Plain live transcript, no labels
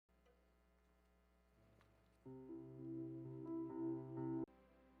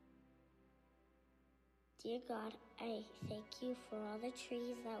Dear God, I thank you for all the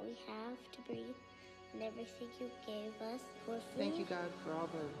trees that we have to breathe and everything you gave us for food. Thank you, God, for all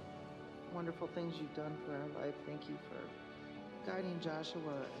the wonderful things you've done for our life. Thank you for guiding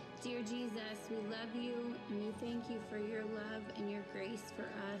Joshua. Dear Jesus, we love you and we thank you for your love and your grace for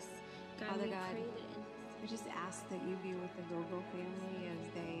us. God, Father we God, pray that I just ask that you be with the Gogo family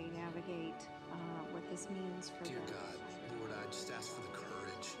as they navigate what this means for Dear them. God, Lord, I just ask for the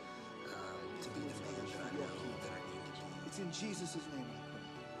courage to be the man that I know that I need to be. It's in Jesus' name I pray.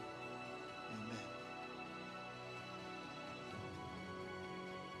 Amen.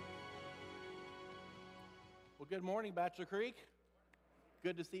 Well, good morning, Bachelor Creek.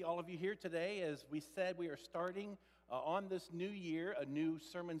 Good to see all of you here today. As we said, we are starting on this new year, a new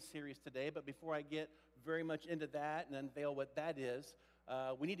sermon series today. But before I get very much into that and unveil what that is,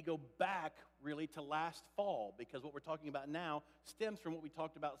 we need to go back really to last fall, because what we're talking about now stems from what we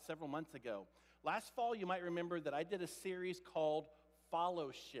talked about several months ago. Last fall, you might remember that I did a series called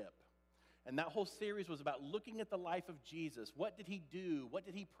Fellowship. And that whole series was about looking at the life of Jesus. What did he do? What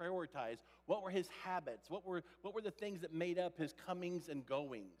did he prioritize? What were his habits? What were the things that made up his comings and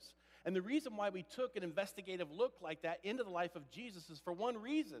goings? And the reason why we took an investigative look like that into the life of Jesus is for one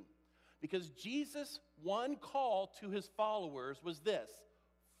reason. Because Jesus' one call to his followers was this: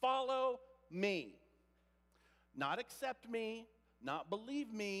 follow me. Not accept me, not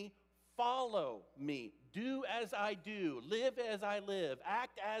believe me, follow me. Do as I do, live as I live,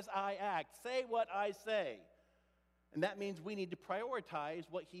 act as I act, say what I say. And that means we need to prioritize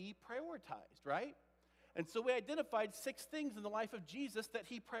what he prioritized, right? And so we identified 6 things in the life of Jesus that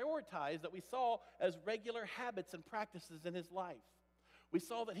he prioritized, that we saw as regular habits and practices in his life. We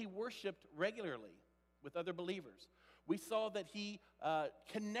saw that he worshiped regularly with other believers. We saw that he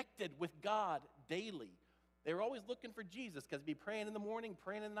connected with God daily. They were always looking for Jesus because he'd be praying in the morning,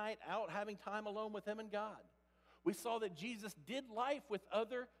 praying at night, out having time alone with him and God. We saw that Jesus did life with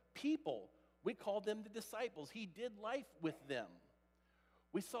other people. We called them the disciples. He did life with them.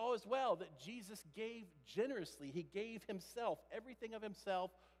 We saw as well that Jesus gave generously. He gave himself, everything of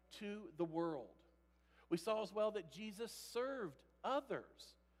himself, to the world. We saw as well that Jesus served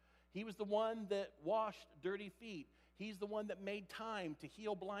others. He was the one that washed dirty feet. He's the one that made time to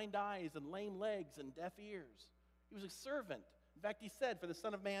heal blind eyes and lame legs and deaf ears. He was a servant. In fact, he said, for the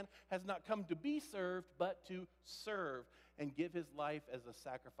Son of Man has not come to be served, but to serve and give his life as a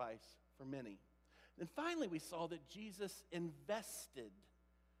sacrifice for many. And finally, we saw that Jesus invested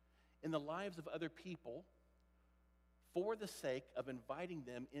in the lives of other people for the sake of inviting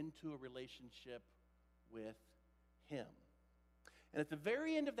them into a relationship with him. And at the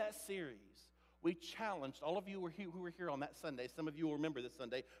very end of that series, we challenged all of you who were here on that Sunday. Some of you will remember this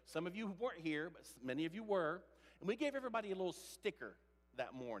Sunday. Some of you weren't here, but many of you were. And we gave everybody a little sticker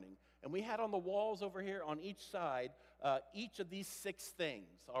that morning. And we had on the walls over here on each side each of these 6 things,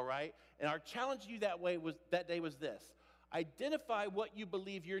 all right? And our challenge to you that day was this: identify what you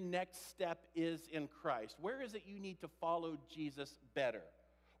believe your next step is in Christ. Where is it you need to follow Jesus better?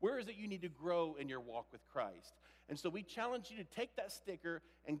 Where is it you need to grow in your walk with Christ? And so we challenge you to take that sticker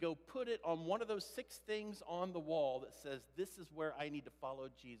and go put it on one of those 6 things on the wall that says, this is where I need to follow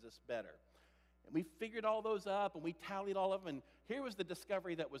Jesus better. And we figured all those up and we tallied all of them, and here was the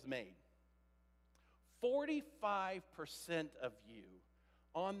discovery that was made. 45% of you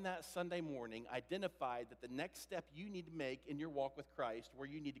on that Sunday morning identified that the next step you need to make in your walk with Christ, where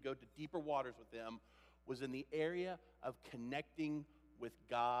you need to go to deeper waters with him, was in the area of connecting with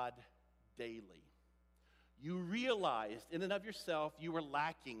God daily. You realized in and of yourself you were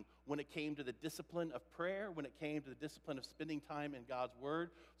lacking when it came to the discipline of prayer, when it came to the discipline of spending time in God's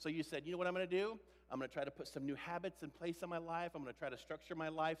Word. So you said, you know what I'm going to do? I'm going to try to put some new habits in place in my life. I'm going to try to structure my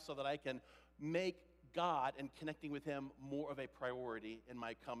life so that I can make God and connecting with him more of a priority in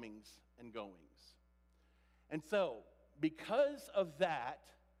my comings and goings. And so, because of that,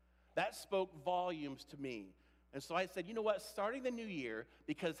 that spoke volumes to me. And so I said, you know what, starting the new year,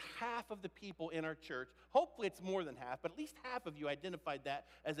 because half of the people in our church, hopefully it's more than half, but at least half of you identified that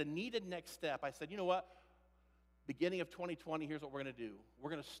as a needed next step. I said, you know what, beginning of 2020, here's what we're going to do. We're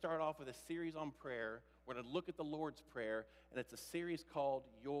going to start off with a series on prayer. We're going to look at the Lord's Prayer, and it's a series called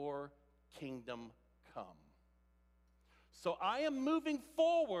Your Kingdom Come. So I am moving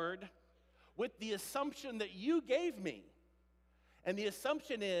forward with the assumption that you gave me. And the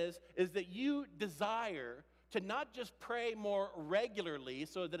assumption is that you desire to not just pray more regularly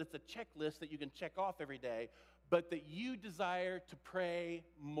so that it's a checklist that you can check off every day, but that you desire to pray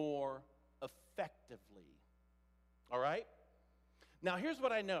more effectively. All right? Now, here's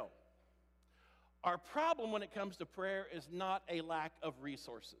what I know. Our problem when it comes to prayer is not a lack of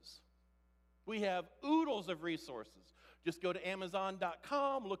resources. We have oodles of resources. Just go to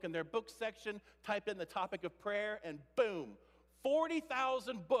Amazon.com, look in their book section, type in the topic of prayer, and boom,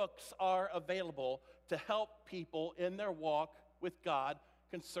 40,000 books are available to help people in their walk with God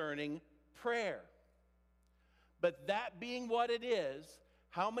concerning prayer. But that being what it is,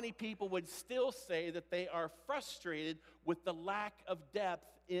 how many people would still say that they are frustrated with the lack of depth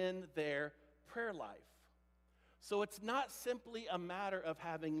in their prayer life? So it's not simply a matter of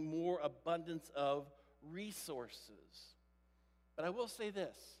having more abundance of resources. But I will say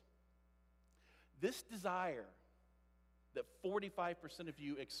this. This desire that 45% of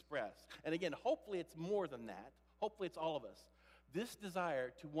you express, and again, hopefully it's more than that. Hopefully it's all of us. This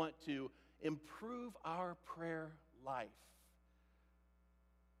desire to want to improve our prayer life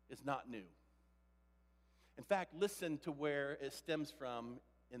is not new. In fact, listen to where it stems from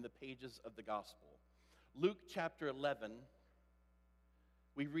in the pages of the gospel. Luke chapter 11,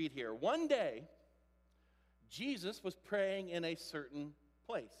 we read here, one day, Jesus was praying in a certain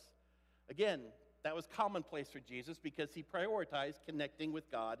place. Again, that was commonplace for Jesus because he prioritized connecting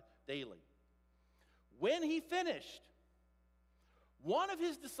with God daily. When he finished, one of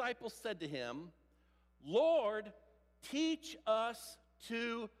his disciples said to him, Lord, teach us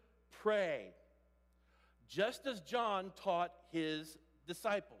to pray, just as John taught his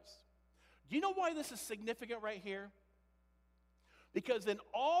disciples. Do you know why this is significant right here? Because in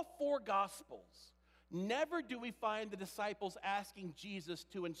all four Gospels, never do we find the disciples asking Jesus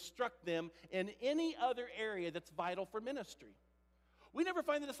to instruct them in any other area that's vital for ministry. We never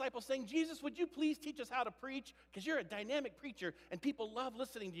find the disciples saying, Jesus, would you please teach us how to preach? Because you're a dynamic preacher and people love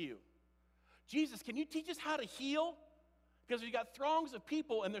listening to you. Jesus, can you teach us how to heal? Because we've got throngs of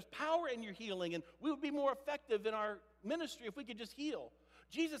people and there's power in your healing and we would be more effective in our ministry if we could just heal.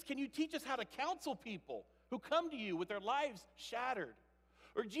 Jesus, can you teach us how to counsel people who come to you with their lives shattered?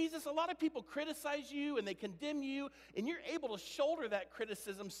 Or Jesus, a lot of people criticize you and they condemn you, and you're able to shoulder that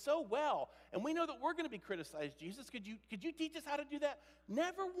criticism so well. And we know that we're going to be criticized. Jesus, could you teach us how to do that?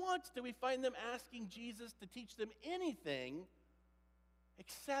 Never once do we find them asking Jesus to teach them anything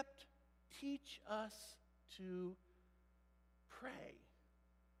except teach us to pray.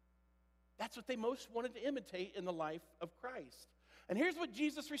 That's what they most wanted to imitate in the life of Christ. And here's what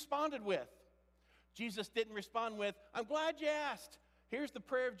Jesus responded with. Jesus didn't respond with, I'm glad you asked. Here's the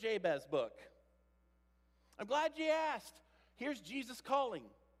Prayer of Jabez book. I'm glad you asked. Here's Jesus Calling.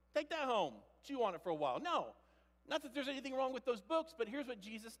 Take that home. Chew on it for a while. No, not that there's anything wrong with those books, but here's what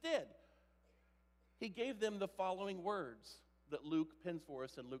Jesus did. He gave them the following words that Luke pens for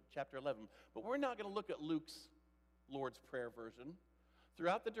us in Luke chapter 11. But we're not going to look at Luke's Lord's Prayer version.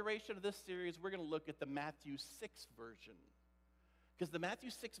 Throughout the duration of this series, we're going to look at the Matthew 6 version. Because the Matthew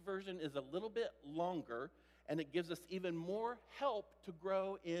 6 version is a little bit longer, and it gives us even more help to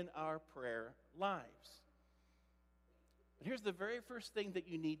grow in our prayer lives. But here's the very first thing that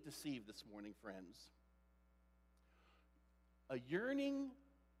you need to see this morning, friends. A yearning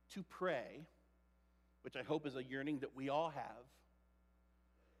to pray, which I hope is a yearning that we all have,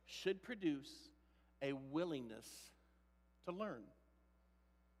 should produce a willingness to learn.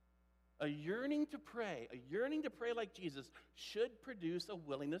 A yearning to pray like Jesus should produce a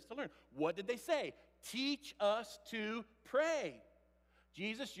willingness to learn. What did they say? Teach us to pray.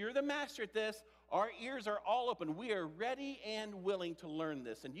 Jesus, you're the master at this. Our ears are all open. We are ready and willing to learn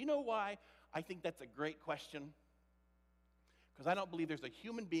this. And you know why I think that's a great question? Because I don't believe there's a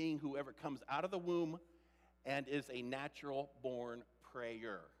human being who ever comes out of the womb and is a natural born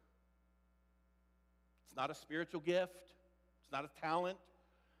prayer. It's not a spiritual gift. It's not a talent.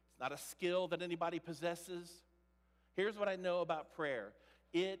 It's not a skill that anybody possesses. Here's what I know about prayer.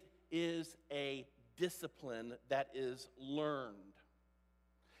 It is a discipline that is learned.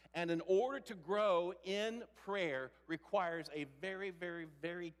 And in order to grow in prayer requires a very, very,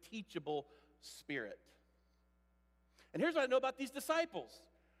 very teachable spirit. And here's what I know about these disciples.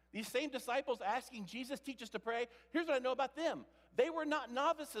 These same disciples asking Jesus, teach us to pray. Here's what I know about them. They were not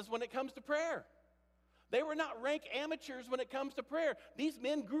novices when it comes to prayer. They were not rank amateurs when it comes to prayer. These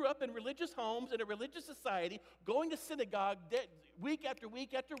men grew up in religious homes, in a religious society, going to synagogue week after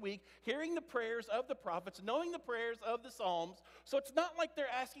week after week, hearing the prayers of the prophets, knowing the prayers of the Psalms. So it's not like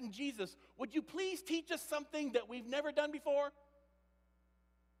they're asking Jesus, would you please teach us something that we've never done before?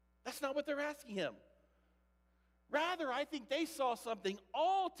 That's not what they're asking him. Rather, I think they saw something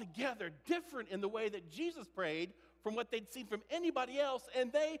altogether different in the way that Jesus prayed from what they'd seen from anybody else,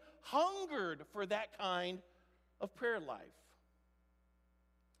 and they hungered for that kind of prayer life.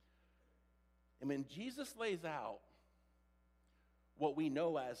 And when Jesus lays out what we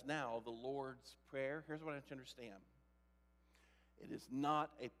know as now the Lord's Prayer, here's what I want you to understand. It is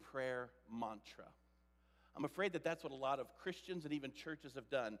not a prayer mantra. I'm afraid that that's what a lot of Christians and even churches have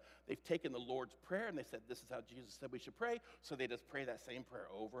done. They've taken the Lord's Prayer and they said, this is how Jesus said we should pray, so they just pray that same prayer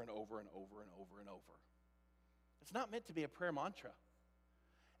over and over and over and over and over. It's not meant to be a prayer mantra.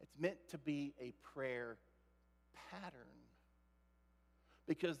 It's meant to be a prayer pattern.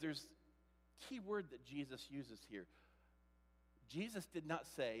 Because there's a key word that Jesus uses here. Jesus did not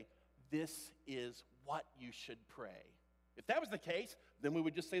say, this is what you should pray. If that was the case, then we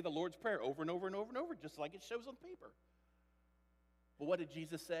would just say the Lord's Prayer over and over and over and over, just like it shows on paper. But what did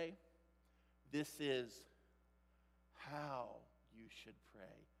Jesus say? This is how you should pray.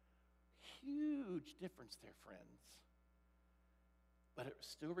 Huge difference there, friends. But it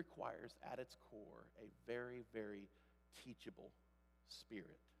still requires, at its core, a very, very teachable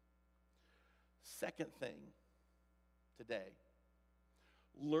spirit. Second thing today,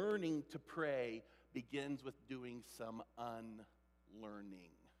 learning to pray begins with doing some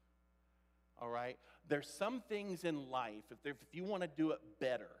unlearning. All right? There's some things in life, if you want to do it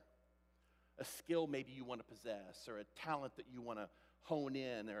better, a skill maybe you want to possess, or a talent that you want to hone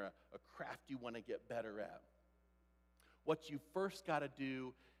in, or a craft you want to get better at, what you first got to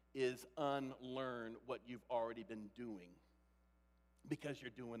do is unlearn what you've already been doing, because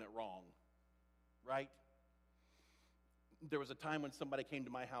you're doing it wrong, right? There was a time when somebody came to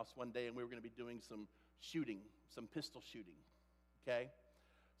my house one day and we were going to be doing some shooting, some pistol shooting, okay?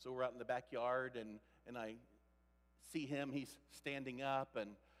 So we're out in the backyard and I see him, he's standing up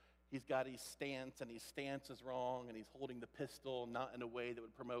and he's got his stance and his stance is wrong and he's holding the pistol not in a way that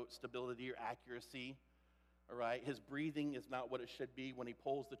would promote stability or accuracy, all right? His breathing is not what it should be when he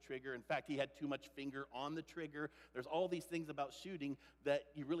pulls the trigger. In fact, he had too much finger on the trigger. There's all these things about shooting that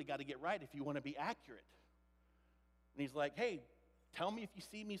you really got to get right if you want to be accurate. And he's like, hey, tell me if you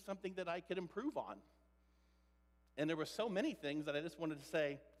see me something that I could improve on. And there were so many things that I just wanted to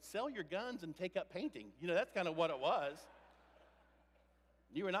say, sell your guns and take up painting. You know, that's kind of what it was.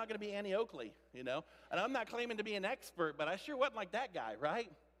 You were not going to be Annie Oakley, you know. And I'm not claiming to be an expert, but I sure wasn't like that guy,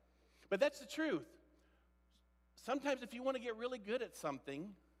 right? But that's the truth. Sometimes if you want to get really good at something,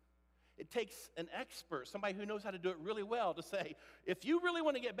 it takes an expert, somebody who knows how to do it really well, to say, if you really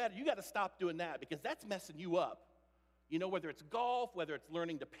want to get better, you got to stop doing that because that's messing you up. You know, whether it's golf, whether it's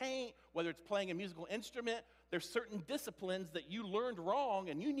learning to paint, whether it's playing a musical instrument, there's certain disciplines that you learned wrong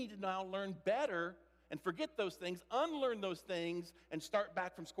and you need to now learn better and forget those things, unlearn those things, and start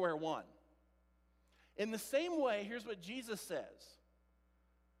back from square one. In the same way, here's what Jesus says.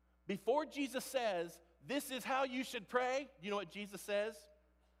 Before Jesus says, this is how you should pray, you know what Jesus says?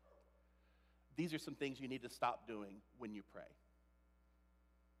 These are some things you need to stop doing when you pray.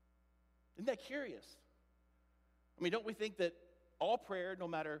 Isn't that curious? I mean, don't we think that all prayer, no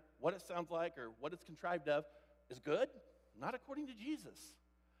matter what it sounds like or what it's contrived of, is good? Not according to Jesus.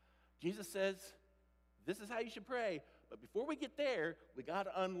 Jesus says, this is how you should pray. But before we get there, we got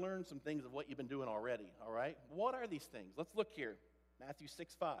to unlearn some things of what you've been doing already, all right? What are these things? Let's look here. Matthew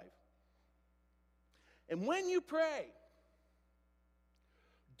 6:5. And when you pray,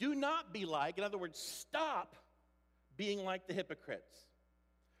 do not be like, in other words, stop being like the hypocrites.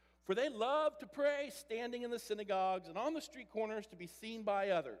 For they love to pray standing in the synagogues and on the street corners to be seen by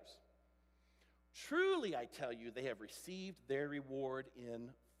others. Truly, I tell you, they have received their reward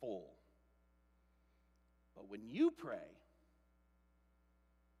in full. But when you pray,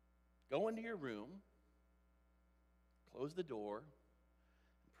 go into your room, close the door,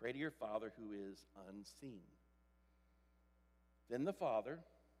 and pray to your Father who is unseen. Then the Father,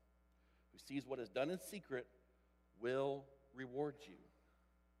 who sees what is done in secret, will reward you.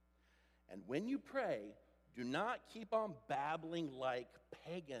 And when you pray, do not keep on babbling like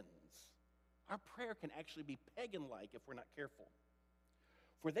pagans. Our prayer can actually be pagan-like if we're not careful.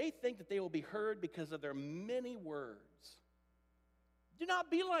 For they think that they will be heard because of their many words. Do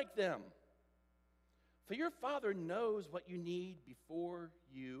not be like them. For your Father knows what you need before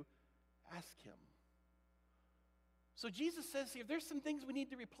you ask him. So Jesus says here, there's some things we need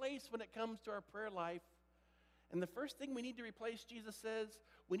to replace when it comes to our prayer life. And the first thing we need to replace, Jesus says,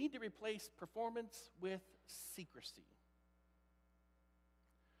 we need to replace performance with secrecy.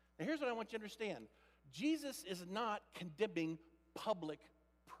 Now here's what I want you to understand. Jesus is not condemning public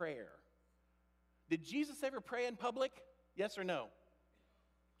prayer. Did Jesus ever pray in public? Yes or no?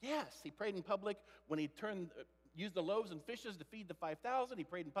 Yes, he prayed in public when he used the loaves and fishes to feed the 5,000. He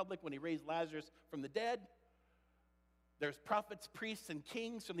prayed in public when he raised Lazarus from the dead. There's prophets, priests, and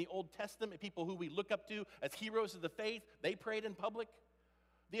kings from the Old Testament, people who we look up to as heroes of the faith. They prayed in public.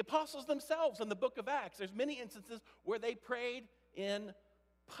 The apostles themselves in the book of Acts, there's many instances where they prayed in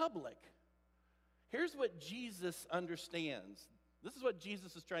public. Here's what Jesus understands. This is what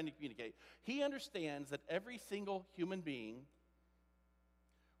Jesus is trying to communicate. He understands that every single human being,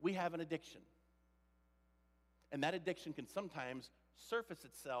 we have an addiction. And that addiction can sometimes surface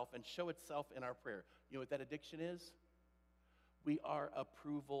itself and show itself in our prayer. You know what that addiction is? We are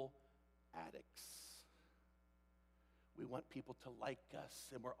approval addicts. We want people to like us,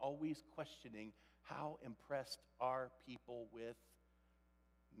 and we're always questioning, how impressed are people with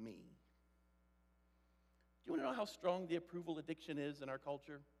me? Do you want to know how strong the approval addiction is in our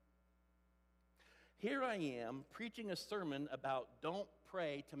culture? Here I am preaching a sermon about don't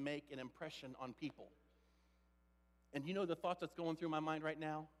pray to make an impression on people. And you know the thought that's going through my mind right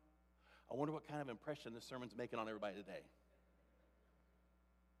now? I wonder what kind of impression this sermon's making on everybody today.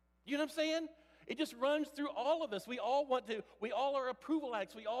 You know what I'm saying? It just runs through all of us. We all are approval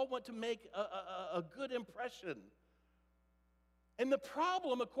addicts. We all want to make a good impression. And the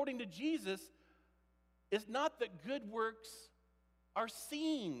problem, according to Jesus, is not that good works are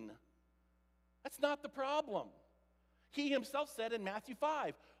seen. That's not the problem. He himself said in Matthew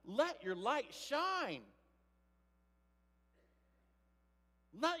 5, let your light shine.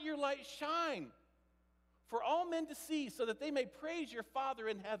 Let your light shine for all men to see, so that they may praise your Father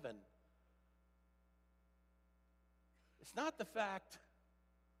in heaven. It's not the fact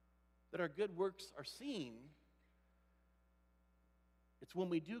that our good works are seen. It's when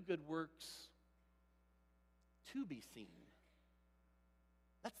we do good works to be seen.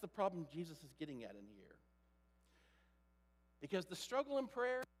 That's the problem Jesus is getting at in here. Because the struggle in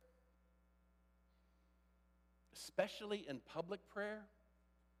prayer, especially in public prayer,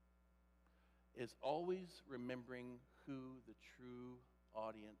 is always remembering who the true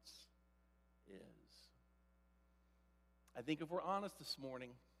audience is. I think if we're honest this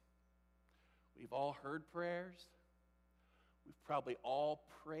morning, we've all heard prayers. We've probably all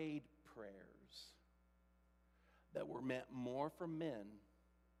prayed prayers that were meant more for men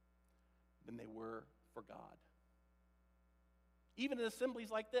than they were for God. Even in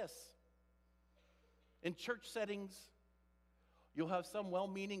assemblies like this, in church settings, you'll have some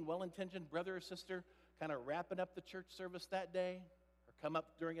well-meaning, well-intentioned brother or sister kind of wrapping up the church service that day or come up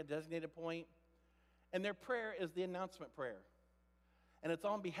during a designated point, and their prayer is the announcement prayer. And it's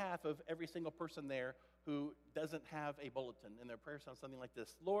on behalf of every single person there who doesn't have a bulletin, and their prayer sounds something like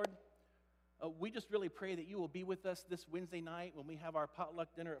this. Lord, we just really pray that you will be with us this Wednesday night when we have our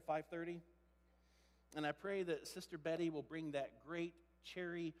potluck dinner at 5:30. And I pray that Sister Betty will bring that great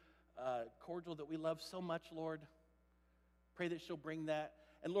cherry cordial that we love so much, Lord. Pray that she'll bring that.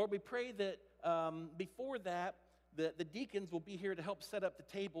 And Lord, we pray that before that, the deacons will be here to help set up the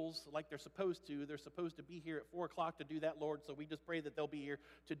tables like they're supposed to. They're supposed to be here at 4 o'clock to do that, Lord, so we just pray that they'll be here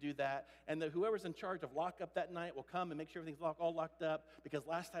to do that. And that whoever's in charge of lockup that night will come and make sure everything's all locked up, because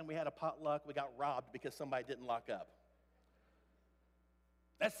last time we had a potluck, we got robbed because somebody didn't lock up.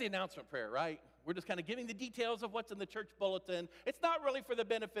 That's the announcement prayer, right? We're just kind of giving the details of what's in the church bulletin. It's not really for the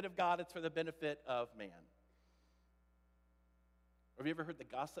benefit of God, it's for the benefit of man. Have you ever heard the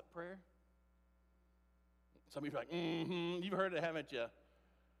gossip prayer? Some of you are like, you've heard it, haven't you?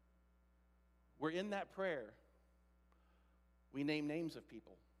 We're in that prayer. We name names of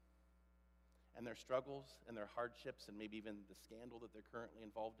people and their struggles and their hardships and maybe even the scandal that they're currently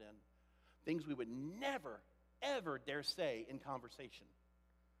involved in. Things we would never, ever dare say in conversation.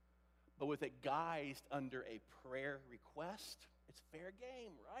 But with it guised under a prayer request, it's fair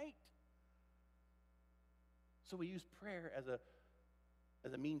game, right? So we use prayer as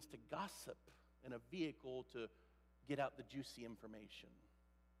a means to gossip and a vehicle to get out the juicy information.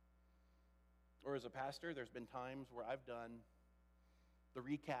 Or as a pastor, there's been times where I've done the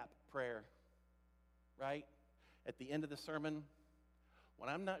recap prayer, right? At the end of the sermon, when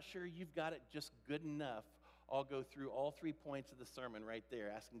I'm not sure you've got it just good enough, I'll go through all 3 points of the sermon right there,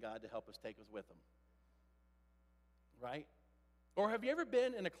 asking God to help us take us with him. Right? Or have you ever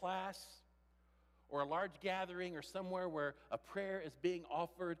been in a class or a large gathering or somewhere where a prayer is being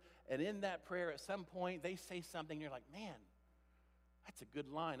offered, and in that prayer at some point they say something and you're like, man, that's a good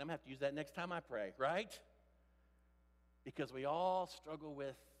line. I'm going to have to use that next time I pray, right? Because we all struggle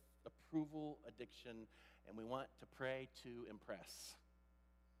with approval addiction, and we want to pray to impress.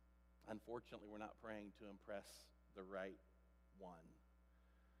 Unfortunately, we're not praying to impress the right one.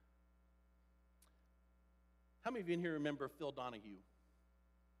 How many of you in here remember Phil Donahue?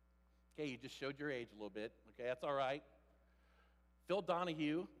 Okay, you just showed your age a little bit. Okay, that's all right. Phil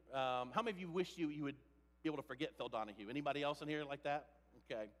Donahue. How many of you wish you would be able to forget Phil Donahue? Anybody else in here like that?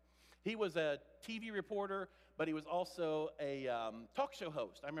 Okay. He was a TV reporter, but he was also a talk show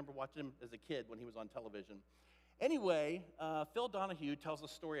host. I remember watching him as a kid when he was on television. Anyway, Phil Donahue tells a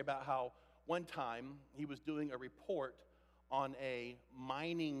story about how one time he was doing a report on a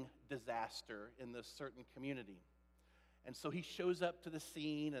mining disaster in this certain community. And so he shows up to the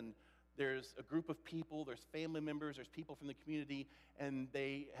scene, and there's a group of people, there's family members, there's people from the community, and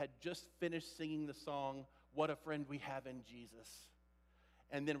they had just finished singing the song, "What a Friend We Have in Jesus."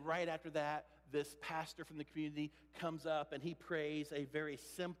 And then right after that, this pastor from the community comes up and he prays a very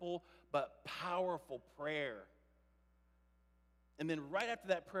simple but powerful prayer. And then right after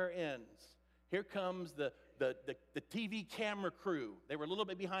that prayer ends, here comes the TV camera crew. They were a little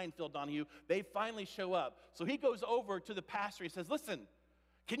bit behind Phil Donahue. They finally show up. So he goes over to the pastor. He says, "Listen,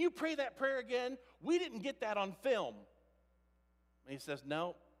 can you pray that prayer again? We didn't get that on film." And he says,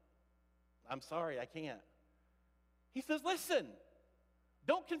 "No, I'm sorry, I can't." He says, "Listen,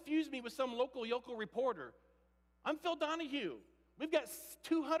 don't confuse me with some local yokel reporter. I'm Phil Donahue. We've got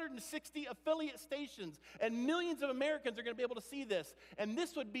 260 affiliate stations, and millions of Americans are going to be able to see this. And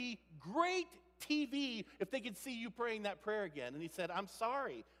this would be great TV if they could see you praying that prayer again." And he said, "I'm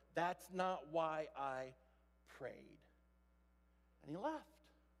sorry, that's not why I prayed." And he left.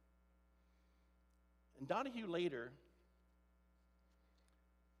 And Donahue later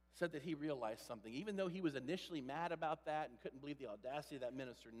said that he realized something. Even though he was initially mad about that and couldn't believe the audacity of that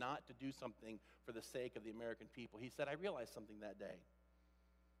minister not to do something for the sake of the American people, he said, "I realized something that day.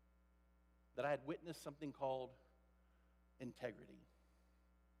 That I had witnessed something called integrity.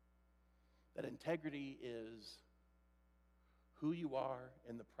 That integrity is who you are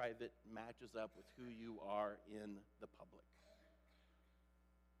in the private matches up with who you are in the public.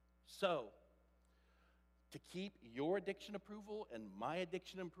 So, to keep your addiction approval and my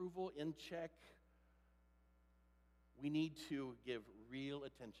addiction approval in check, we need to give real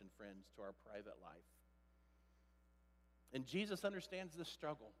attention, friends, to our private life. And Jesus understands this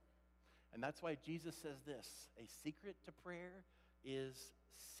struggle. And that's why Jesus says this: a secret to prayer is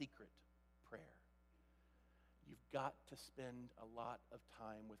secret prayer. You've got to spend a lot of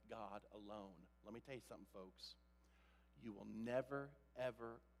time with God alone. Let me tell you something, folks. You will never,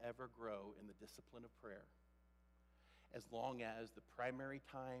 ever, ever grow in the discipline of prayer as long as the primary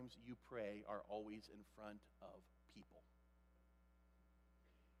times you pray are always in front of people.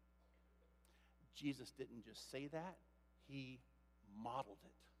 Jesus didn't just say that, he modeled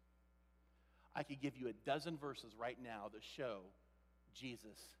it. I could give you a dozen verses right now that show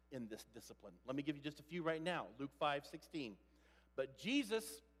Jesus in this discipline. Let me give you just a few right now. Luke 5:16. But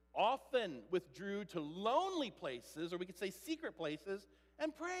Jesus often withdrew to lonely places, or we could say secret places,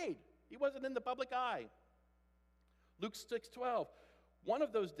 and prayed. He wasn't in the public eye. Luke 6:12. One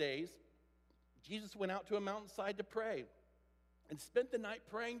of those days, Jesus went out to a mountainside to pray and spent the night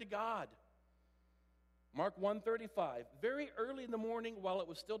praying to God. Mark 1:35. Very early in the morning, while it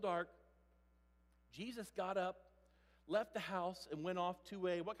was still dark, Jesus got up, left the house, and went off to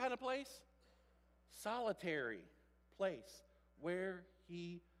a, what kind of place? Solitary place where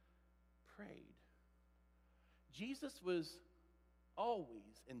he prayed. Jesus was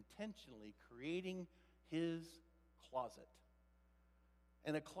always intentionally creating his closet.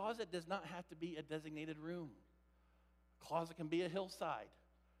 And a closet does not have to be a designated room. A closet can be a hillside.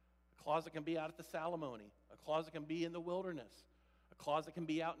 A closet can be out at the Salamone. A closet can be in the wilderness. A closet can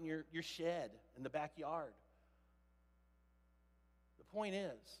be out in your shed in the backyard. The point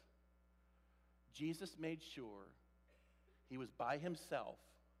is, Jesus made sure he was by himself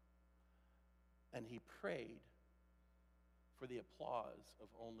and he prayed for the applause of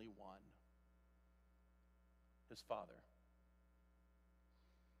only one: his Father.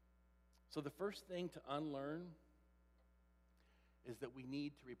 So the first thing to unlearn is that we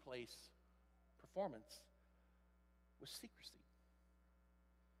need to replace performance with secrecy.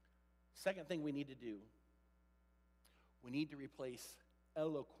 Second thing we need to do, we need to replace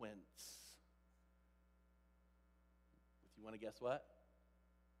eloquence with, you want to guess what?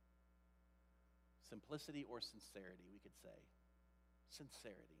 Simplicity or sincerity, we could say.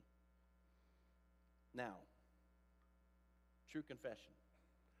 Sincerity. Now, true confession.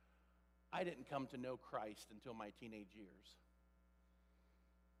 I didn't come to know Christ until my teenage years.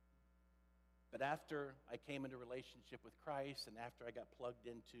 But after I came into relationship with Christ and after I got plugged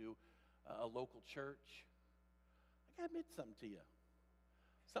into a local church, I got to admit something to you.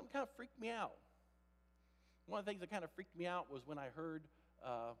 Something kind of freaked me out. One of the things that kind of freaked me out was when I heard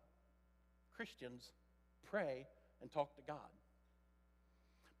Christians pray and talk to God.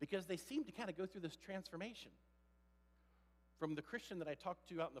 Because they seemed to kind of go through this transformation. From the Christian that I talked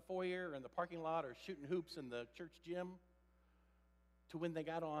to out in the foyer or in the parking lot or shooting hoops in the church gym to when they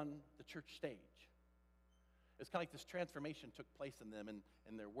got on the church stage. It's kind of like this transformation took place in them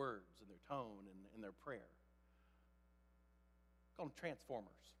in their words and their tone and in their prayer. Call them transformers,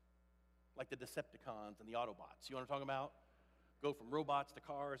 like the Decepticons and the Autobots. You know what I'm talking about? go from robots to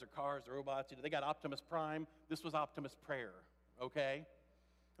cars or cars to robots. They got Optimus Prime. This was Optimus Prayer, okay?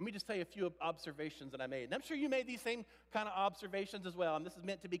 Let me just tell you a few observations that I made. And I'm sure you made these same kind of observations as well. And this is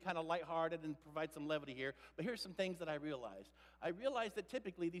meant to be kind of lighthearted and provide some levity here. But here's some things that I realized. I realized that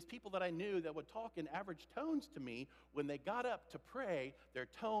typically these people that I knew that would talk in average tones to me, when they got up to pray, their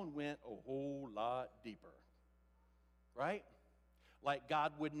tone went a whole lot deeper. Right? Like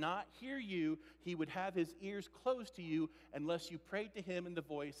God would not hear you. He would have his ears closed to you unless you prayed to him in the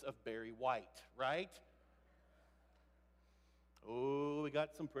voice of Barry White. Right? Oh, we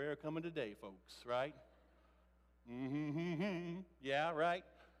got some prayer coming today, folks, right? Yeah, right?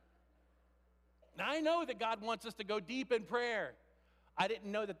 Now, I know that God wants us to go deep in prayer. I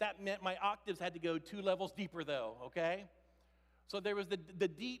didn't know that that meant my octaves had to go 2 levels deeper, though, okay? So there was the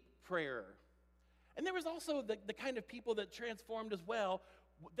deep prayer. And there was also the kind of people that transformed as well,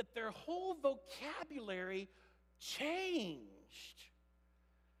 that their whole vocabulary changed.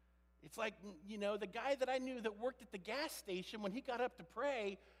 It's like, the guy that I knew that worked at the gas station, when he got up to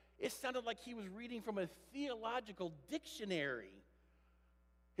pray, it sounded like he was reading from a theological dictionary.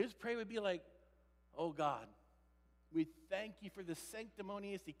 His prayer would be like, oh God, we thank you for the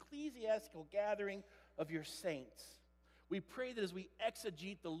sanctimonious ecclesiastical gathering of your saints. We pray that as we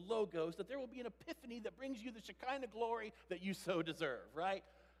exegete the Logos, that there will be an epiphany that brings you the Shekinah glory that you so deserve, right?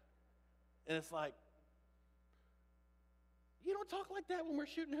 And it's like, you don't talk like that when we're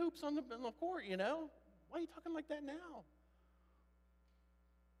shooting hoops on the court, Why are you talking like that now?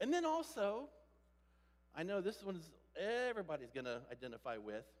 And then also, I know this one's everybody's going to identify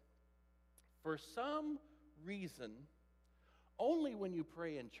with. For some reason, only when you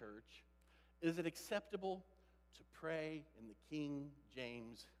pray in church is it acceptable to pray in the King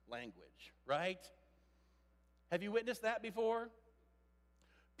James language, right? Have you witnessed that before?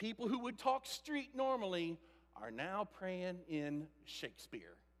 People who would talk street normally are now praying in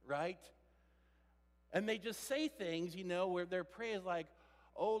Shakespeare, right? And they just say things, where their prayer is like,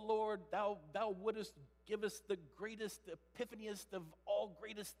 oh Lord, thou wouldest give us the greatest, epiphaniest of all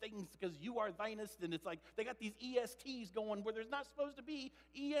greatest things because you are thynest. And it's like they got these ESTs going where there's not supposed to be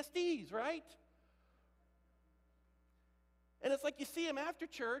ESTs, right? And it's like you see them after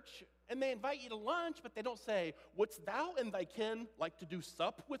church and they invite you to lunch, but they don't say, wouldst thou and thy kin like to do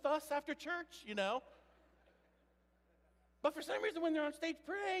sup with us after church, But for some reason, when they're on stage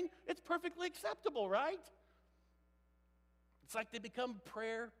praying, it's perfectly acceptable, right? It's like they become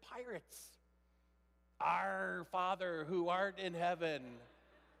prayer pirates. Our Father who art in heaven.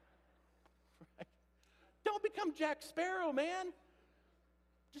 Right? Don't become Jack Sparrow, man.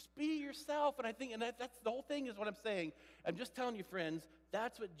 Just be yourself. And I think, that's the whole thing is what I'm saying. I'm just telling you, friends,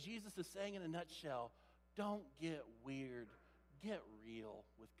 that's what Jesus is saying in a nutshell. Don't get weird. Get real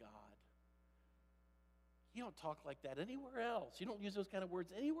with God. You don't talk like that anywhere else. You don't use those kind of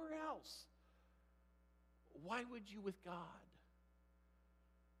words anywhere else. Why would you with God?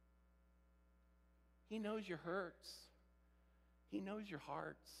 He knows your hurts. He knows your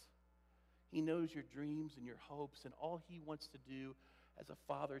hearts. He knows your dreams and your hopes. And all he wants to do as a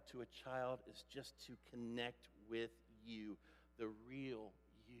father to a child is just to connect with you, the real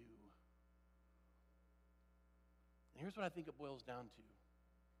you. And here's what I think it boils down to.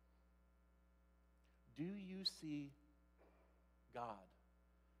 Do you see God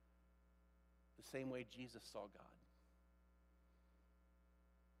the same way Jesus saw God?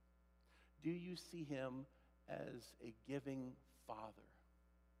 Do you see him as a giving Father?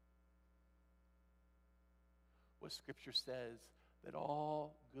 What Scripture says that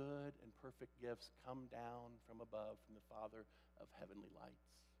all good and perfect gifts come down from above, from the Father of heavenly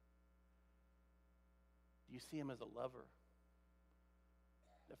lights. Do you see him as a lover?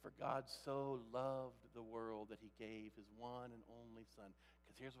 That for God so loved the world that he gave his one and only Son.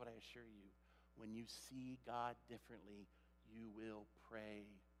 Because here's what I assure you. When you see God differently, you will pray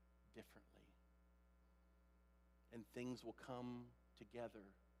differently. And things will come together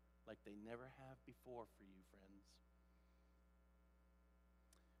like they never have before for you, friends.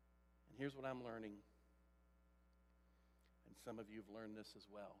 And here's what I'm learning. And some of you have learned this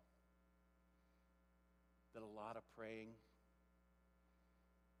as well. That a lot of praying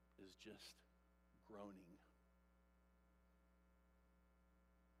is just groaning.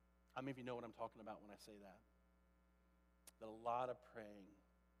 How many of you know what I'm talking about when I say that? That a lot of praying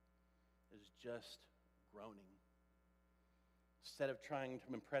is just groaning. Instead of trying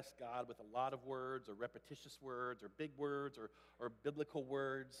to impress God with a lot of words or repetitious words or big words or biblical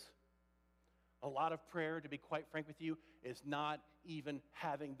words, a lot of prayer, to be quite frank with you, is not even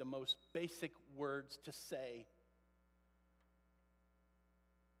having the most basic words to say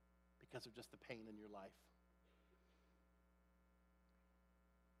because of just the pain in your life.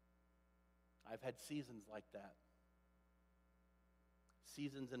 I've had seasons like that.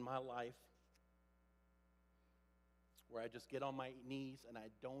 Seasons in my life where I just get on my knees and I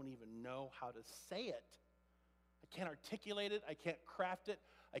don't even know how to say it. I can't articulate it. I can't craft it.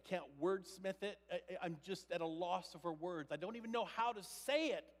 I can't wordsmith it. I'm just at a loss for words. I don't even know how to say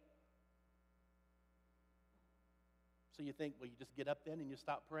it. So you think, well, you just get up then and you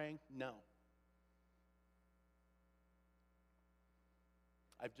stop praying? No.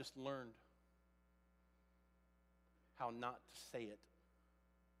 I've just learned how not to say it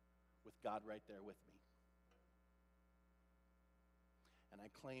with God right there with me. And I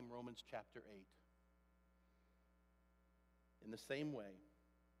claim Romans chapter 8. In the same way,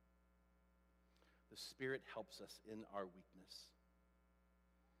 the Spirit helps us in our weakness.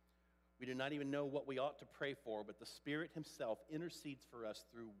 We do not even know what we ought to pray for, but the Spirit himself intercedes for us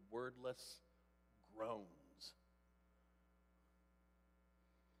through wordless groans.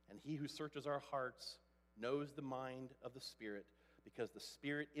 And he who searches our hearts knows the mind of the Spirit, because the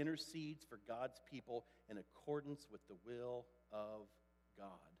Spirit intercedes for God's people in accordance with the will of God.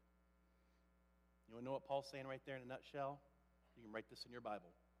 You want to know what Paul's saying right there in a nutshell? You can write this in your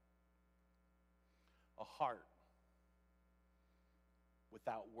Bible. A heart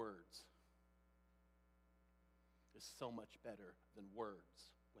without words is so much better than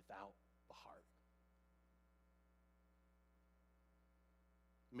words without the heart.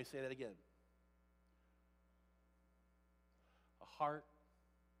 Let me say that again. A heart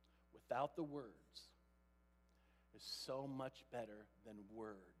without the words is so much better than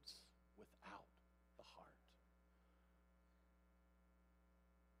words without the heart.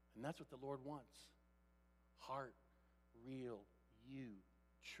 And that's what the Lord wants. Heart, real, you,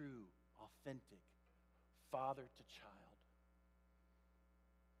 true, authentic, father to child.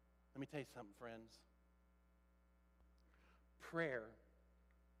 Let me tell you something, friends. Prayer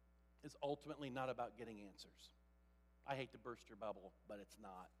is ultimately not about getting answers. I hate to burst your bubble, but it's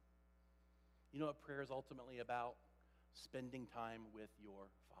not. You know what prayer is ultimately about? Spending time with your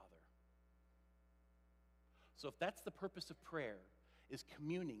Father. So if that's the purpose of prayer, is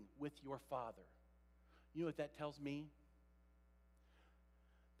communing with your Father, you know what that tells me?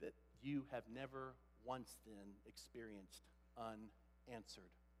 That you have never once then experienced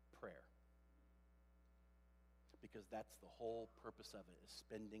unanswered prayer. Because that's the whole purpose of it, is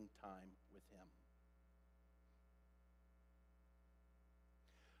spending time with him.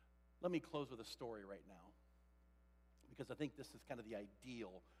 Let me close with a story right now, because I think this is kind of the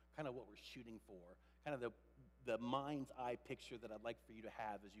ideal, kind of what we're shooting for, kind of the mind's eye picture that I'd like for you to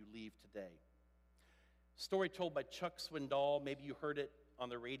have as you leave today. Story told by Chuck Swindoll. Maybe you heard it on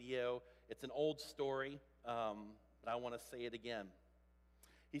the radio. It's an old story, but I want to say it again.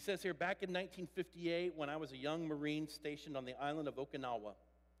 He says here, back in 1958, when I was a young Marine stationed on the island of Okinawa,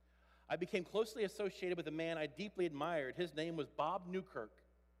 I became closely associated with a man I deeply admired. His name was Bob Newkirk.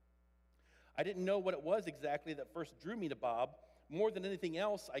 I didn't know what it was exactly that first drew me to Bob. More than anything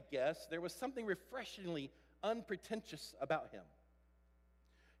else, I guess, there was something refreshingly unpretentious about him.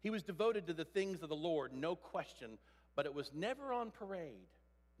 He was devoted to the things of the Lord, no question, but it was never on parade,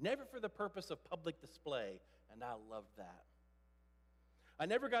 never for the purpose of public display, and I loved that. I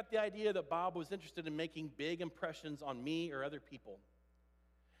never got the idea that Bob was interested in making big impressions on me or other people.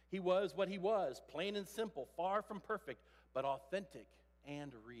 He was what he was, plain and simple, far from perfect, but authentic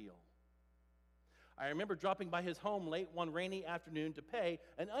and real. I remember dropping by his home late one rainy afternoon to pay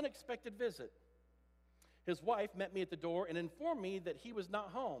an unexpected visit. His wife met me at the door and informed me that he was not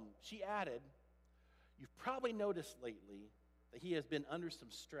home. She added, "You've probably noticed lately that he has been under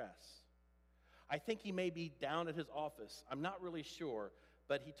some stress. I think he may be down at his office. I'm not really sure,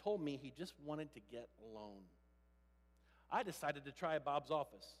 but he told me he just wanted to get alone." I decided to try Bob's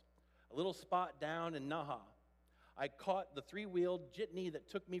office, a little spot down in Naha. I caught the three-wheeled jitney that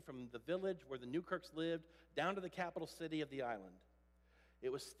took me from the village where the Newkirks lived down to the capital city of the island. It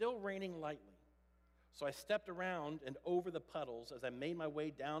was still raining lightly, so I stepped around and over the puddles as I made my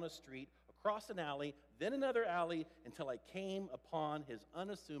way down a street, across an alley, then another alley, until I came upon his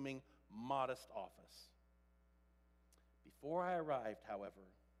unassuming, modest office. Before I arrived, however,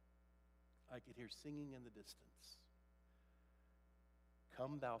 I could hear singing in the distance,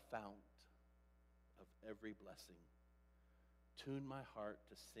 "Come thou fount of every blessing, tune my heart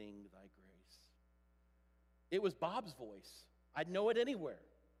to sing thy grace." It was Bob's voice. I'd know it anywhere.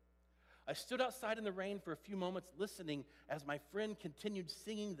 I stood outside in the rain for a few moments listening as my friend continued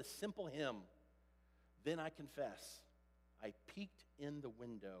singing the simple hymn. Then I confess, I peeked in the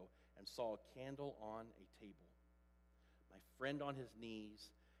window and saw a candle on a table. My friend on his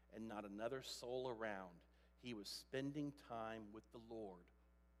knees and not another soul around. He was spending time with the Lord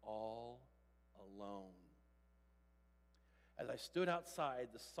all alone. As I stood outside,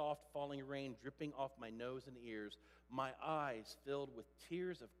 the soft falling rain dripping off my nose and ears, my eyes filled with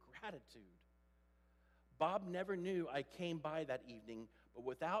tears of gratitude. Bob never knew I came by that evening, but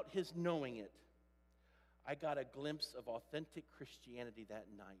without his knowing it, I got a glimpse of authentic Christianity that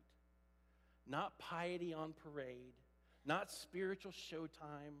night. Not piety on parade, not spiritual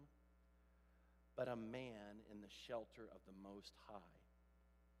showtime, but a man in the shelter of the Most High.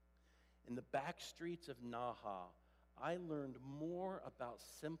 In the back streets of Naha, I learned more about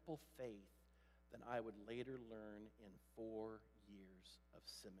simple faith than I would later learn in 4 years of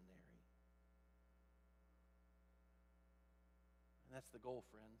seminary. And that's the goal,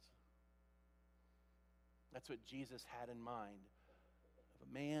 friends. That's what Jesus had in mind, of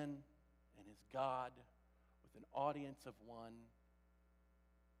a man and his God with an audience of one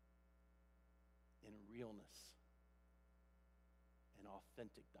in realness and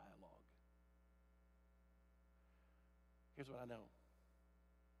authentic dialogue. Here's what I know.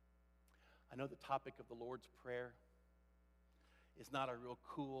 I know the topic of the Lord's Prayer is not a real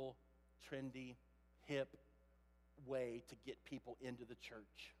cool, trendy, hip way to get people into the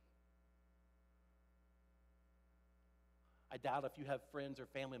church. I doubt if you have friends or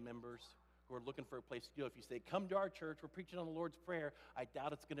family members who are looking for a place to go, if you say, come to our church, we're preaching on the Lord's Prayer, I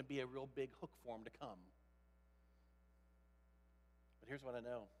doubt it's going to be a real big hook for them to come. But here's what I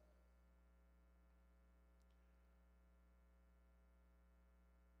know.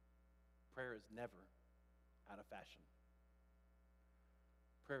 Prayer is never out of fashion.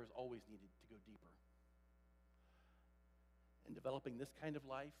 Prayer is always needed to go deeper. And developing this kind of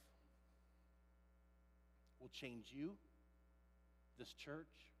life will change you, this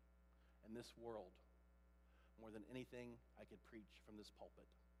church, and this world more than anything I could preach from this pulpit.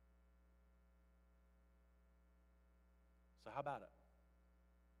 So how about it?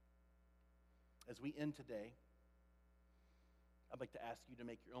 As we end today, I'd like to ask you to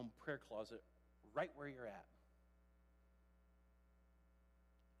make your own prayer closet right where you're at.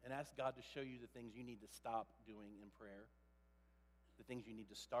 And ask God to show you the things you need to stop doing in prayer, the things you need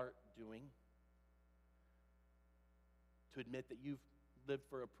to start doing, to admit that you've lived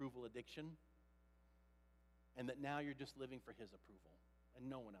for approval addiction, and that now you're just living for his approval and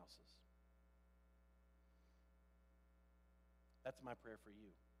no one else's. That's my prayer for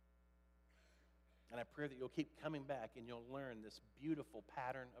you. And I pray that you'll keep coming back and you'll learn this beautiful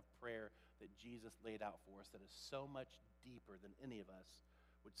pattern of prayer that Jesus laid out for us that is so much deeper than any of us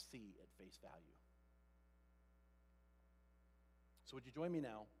would see at face value. So would you join me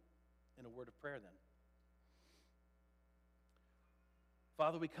now in a word of prayer then?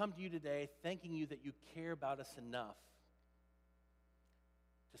 Father, we come to you today thanking you that you care about us enough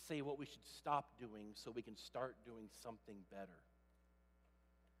to say what we should stop doing so we can start doing something better.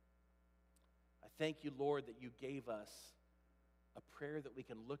 I thank you, Lord, that you gave us a prayer that we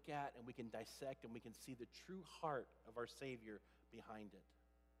can look at and we can dissect and we can see the true heart of our Savior behind it.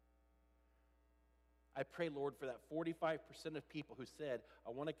 I pray, Lord, for that 45% of people who said,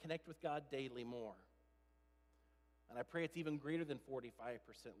 I want to connect with God daily more. And I pray it's even greater than 45%,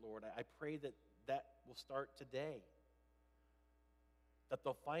 Lord. I pray that that will start today. That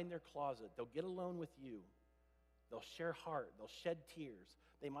they'll find their closet. They'll get alone with you. They'll share heart. They'll shed tears.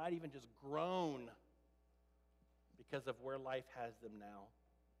 They might even just groan because of where life has them now.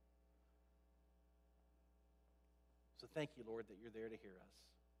 So thank you, Lord, that you're there to hear us.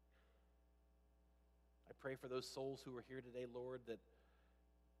 I pray for those souls who are here today, Lord, that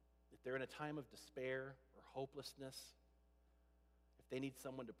if they're in a time of despair or hopelessness, if they need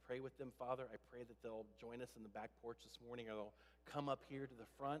someone to pray with them, Father, I pray that they'll join us in the back porch this morning, or they'll come up here to the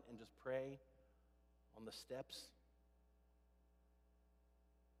front and just pray on the steps,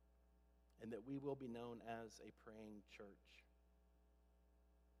 and that we will be known as a praying church.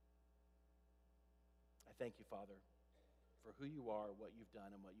 I thank you, Father, for who you are, what you've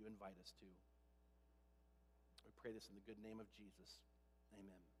done, and what you invite us to. We pray this in the good name of Jesus.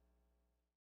 Amen.